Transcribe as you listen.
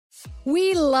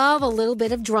We love a little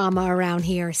bit of drama around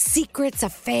here. Secrets,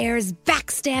 affairs,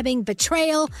 backstabbing,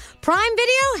 betrayal. Prime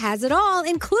Video has it all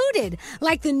included,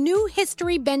 like the new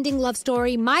history-bending love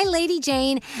story, My Lady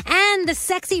Jane, and the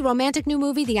sexy romantic new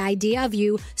movie, The Idea of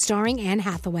You, starring Anne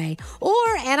Hathaway. Or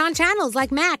add-on channels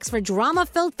like Max for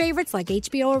drama-filled favorites like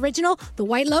HBO original, The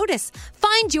White Lotus.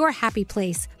 Find your happy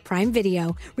place. Prime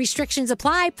Video. Restrictions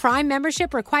apply. Prime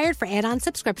membership required for add-on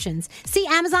subscriptions. See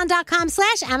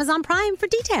Amazon.com/Amazon Prime for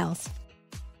details.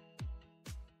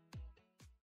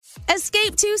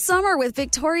 Escape to summer with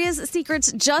Victoria's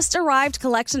Secret's just arrived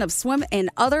collection of swim and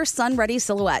other sun-ready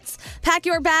silhouettes. Pack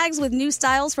your bags with new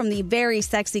styles from the Very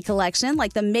Sexy collection,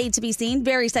 like the made-to-be-seen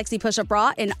Very Sexy push-up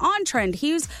bra in on-trend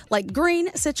hues like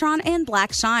green, citron, and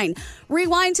black shine.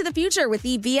 Rewind to the future with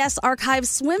the VS Archive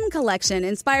swim collection,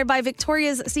 inspired by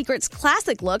Victoria's Secret's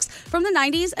classic looks from the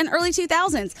 90s and early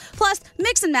 2000s. Plus,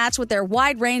 mix and match with their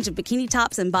wide range of bikini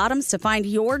tops and bottoms to find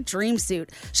your dream suit.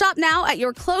 Shop now at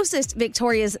your closest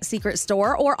Victoria's Secret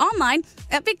store or online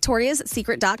at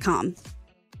victoriassecret.com.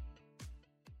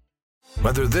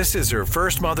 Whether this is her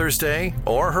first Mother's Day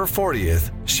or her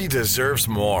 40th, she deserves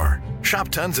more. Shop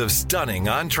tons of stunning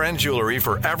on-trend jewelry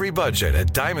for every budget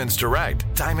at Diamonds Direct.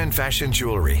 Diamond fashion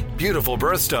jewelry, beautiful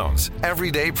birthstones,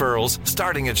 everyday pearls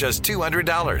starting at just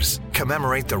 $200.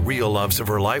 Commemorate the real loves of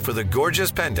her life with a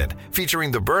gorgeous pendant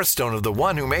featuring the birthstone of the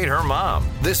one who made her mom.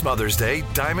 This Mother's Day,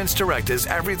 Diamonds Direct is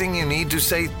everything you need to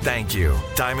say thank you.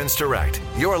 Diamonds Direct.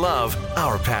 Your love,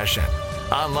 our passion.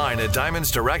 Online at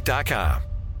diamondsdirect.com.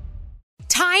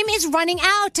 Time is running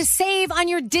out to save on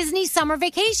your Disney summer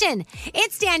vacation.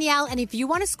 It's Danielle, and if you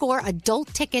want to score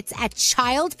adult tickets at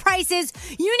child prices,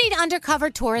 you need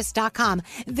UndercoverTourist.com.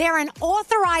 They're an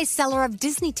authorized seller of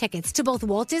Disney tickets to both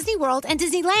Walt Disney World and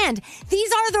Disneyland.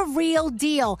 These are the real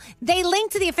deal. They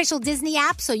link to the official Disney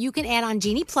app so you can add on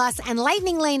Genie Plus and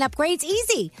Lightning Lane upgrades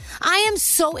easy. I am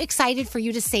so excited for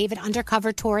you to save at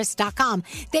UndercoverTourist.com.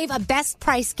 They have a best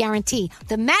price guarantee.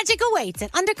 The magic awaits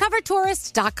at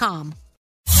UndercoverTourist.com.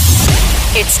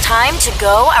 It's time to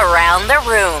go around the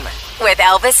room with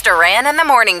Elvis Duran and the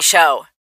Morning Show.